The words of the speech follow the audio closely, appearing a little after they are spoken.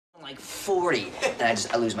like 40, and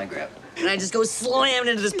I lose my grip. And I just go slamming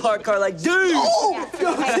into this parked car like, dude! Oh!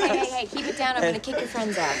 Yeah. Hey, keep it down. I'm gonna kick your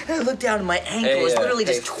friends out. And I look down and my ankle is literally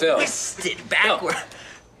just twisted backward.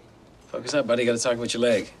 Focus up, buddy. Got to talk about your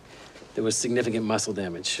leg. There was significant muscle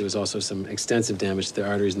damage. There was also some extensive damage to the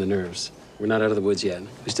arteries and the nerves. We're not out of the woods yet.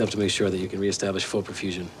 We still have to make sure that you can reestablish full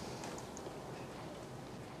perfusion.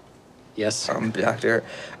 Yes? Doctor,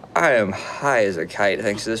 I am high as a kite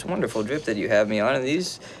thanks to this wonderful drip that you have me on, and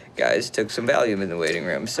these guys took some Valium in the waiting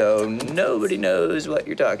room, so nobody knows what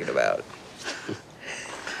you're talking about. You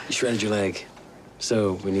shredded your leg,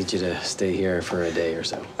 so we need you to stay here for a day or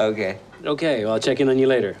so. Okay. Okay, well, I'll check in on you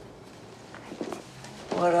later.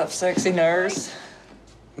 What up, sexy nurse?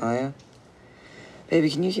 Maya? Baby,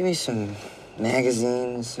 can you give me some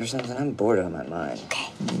magazines or something? I'm bored out of my mind. Okay.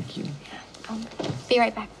 Thank you. I'll be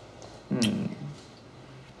right back.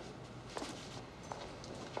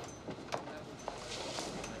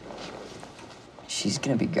 She's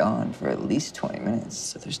gonna be gone for at least 20 minutes,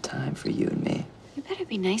 so there's time for you and me. You better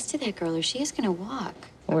be nice to that girl or she is gonna walk.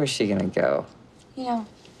 Where's she gonna go? You know,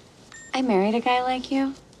 I married a guy like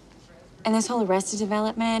you. And this whole Arrested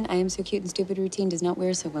Development, I am so cute and stupid routine does not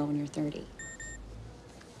wear so well when you're 30. You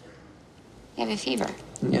have a fever.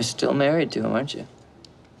 You're still married to him, aren't you?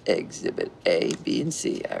 Exhibit A, B, and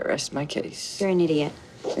C. I rest my case. You're an idiot.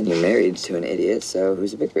 And you're married to an idiot, so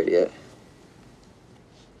who's a bigger idiot?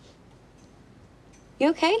 You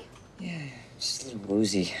okay? Yeah, just a little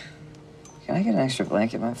woozy. Can I get an extra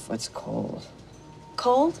blanket? My foot's cold.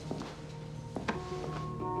 Cold?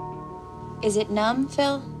 Is it numb,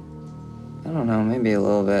 Phil? I don't know, maybe a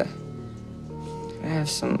little bit. Can I have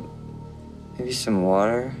maybe some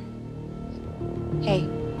water? Hey.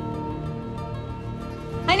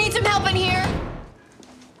 I need some help in here!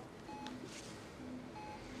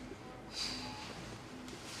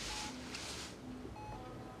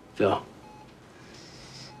 Phil.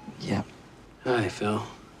 Yeah. Hi, Phil.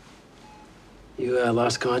 You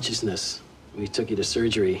lost consciousness. We took you to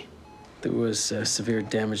surgery. There was severe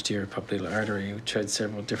damage to your popliteal artery. We tried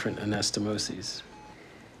several different anastomoses.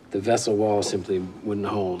 The vessel wall simply wouldn't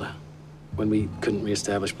hold. When we couldn't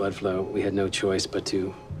reestablish blood flow, we had no choice but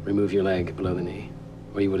to remove your leg below the knee,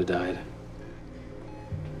 or you would have died.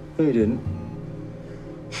 No, you didn't.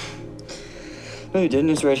 No, you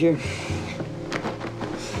didn't. It's right here.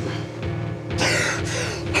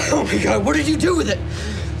 Oh my God, what did you do with it?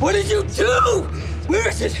 What did you do? Where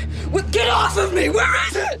is it? Get off of me, where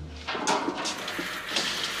is it?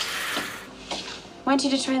 I want you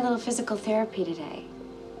to try a little physical therapy today.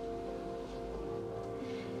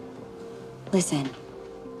 Listen.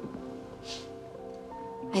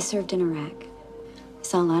 I served in Iraq. I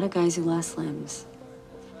saw a lot of guys who lost limbs.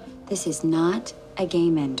 This is not a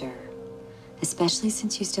game ender, especially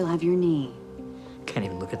since you still have your knee. Can't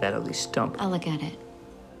even look at that ugly stump. I'll look at it.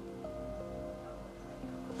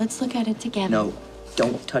 Let's look at it together. No,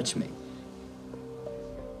 don't touch me.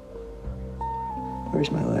 Where's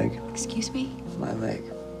my leg? Excuse me? My leg.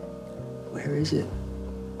 Where is it?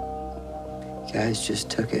 You guys just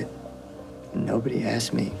took it. Nobody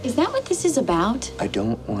asked me. Is that what this is about? I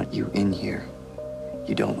don't want you in here.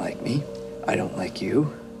 You don't like me. I don't like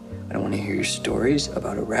you. I don't want to hear your stories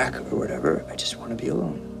about Iraq or whatever. I just want to be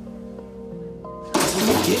alone. Can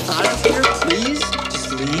you get out of here, please?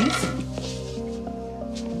 Just leave.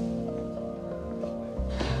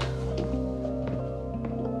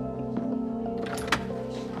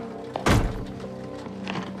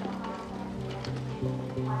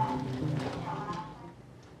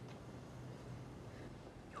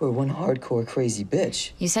 You are one hardcore crazy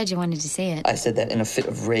bitch. You said you wanted to see it. I said that in a fit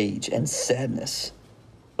of rage and sadness.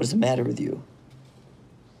 What is the matter with you?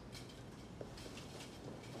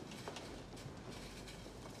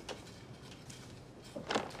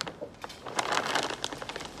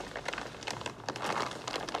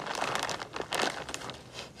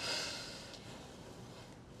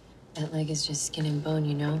 That leg is just skin and bone,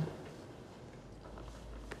 you know?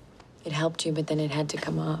 It helped you, but then it had to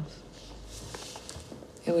come off.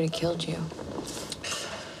 It would have killed you.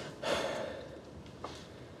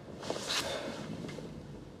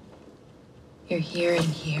 You're here and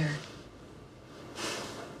here.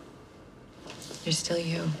 You're still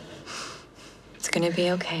you. It's gonna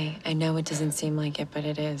be okay. I know it doesn't seem like it, but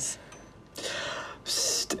it is.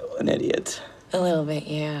 Still an idiot. A little bit,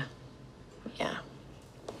 yeah. Yeah.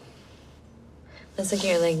 Let's look at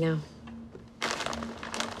your leg now.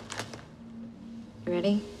 You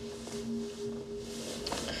ready?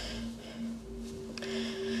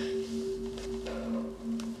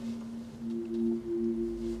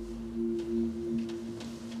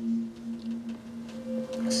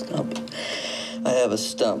 I have a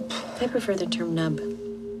stump. I prefer the term nub.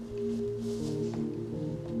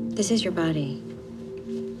 This is your body.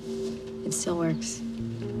 It still works.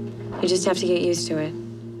 You just have to get used to it.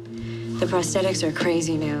 The prosthetics are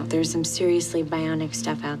crazy now. There's some seriously bionic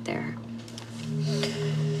stuff out there.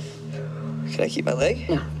 Can I keep my leg?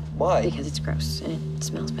 No. Why? Because it's gross and it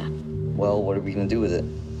smells bad. Well, what are we gonna do with it?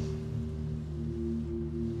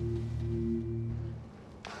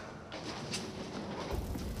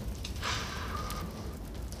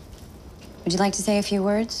 Would you like to say a few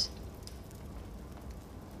words?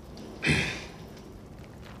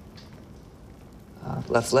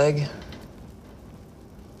 Left leg.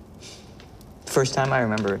 First time I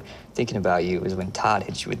remember thinking about you was when Todd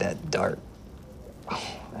hit you with that dart.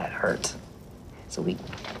 Oh, that hurt. So we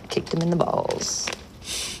kicked him in the balls.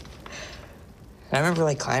 And I remember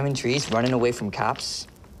like climbing trees, running away from cops,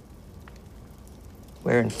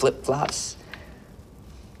 wearing flip-flops.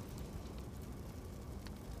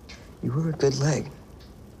 You were a good leg,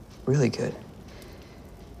 really good.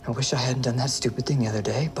 I wish I hadn't done that stupid thing the other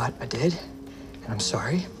day, but I did, and I'm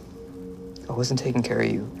sorry. I wasn't taking care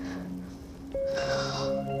of you.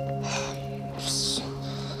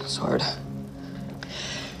 It's hard.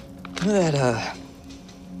 You know that,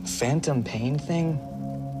 phantom pain thing?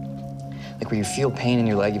 Like where you feel pain in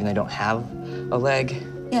your leg even though you don't have a leg?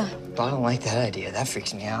 Yeah. But I don't like that idea. That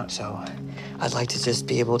freaks me out, so I'd like to just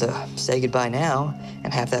be able to say goodbye now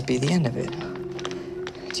and have that be the end of it.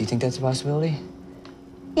 Do you think that's a possibility?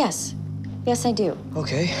 Yes. Yes, I do.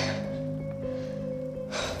 Okay.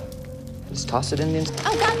 Just toss it in the...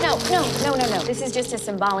 Oh, God, no. This is just a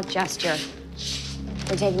symbolic gesture.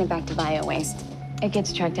 We're taking it back to bio-waste. It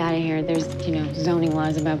gets trucked out of here. There's, zoning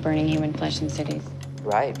laws about burning human flesh in cities.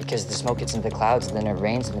 Right, because the smoke gets into the clouds and then it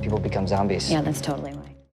rains and the people become zombies. Yeah, that's totally right.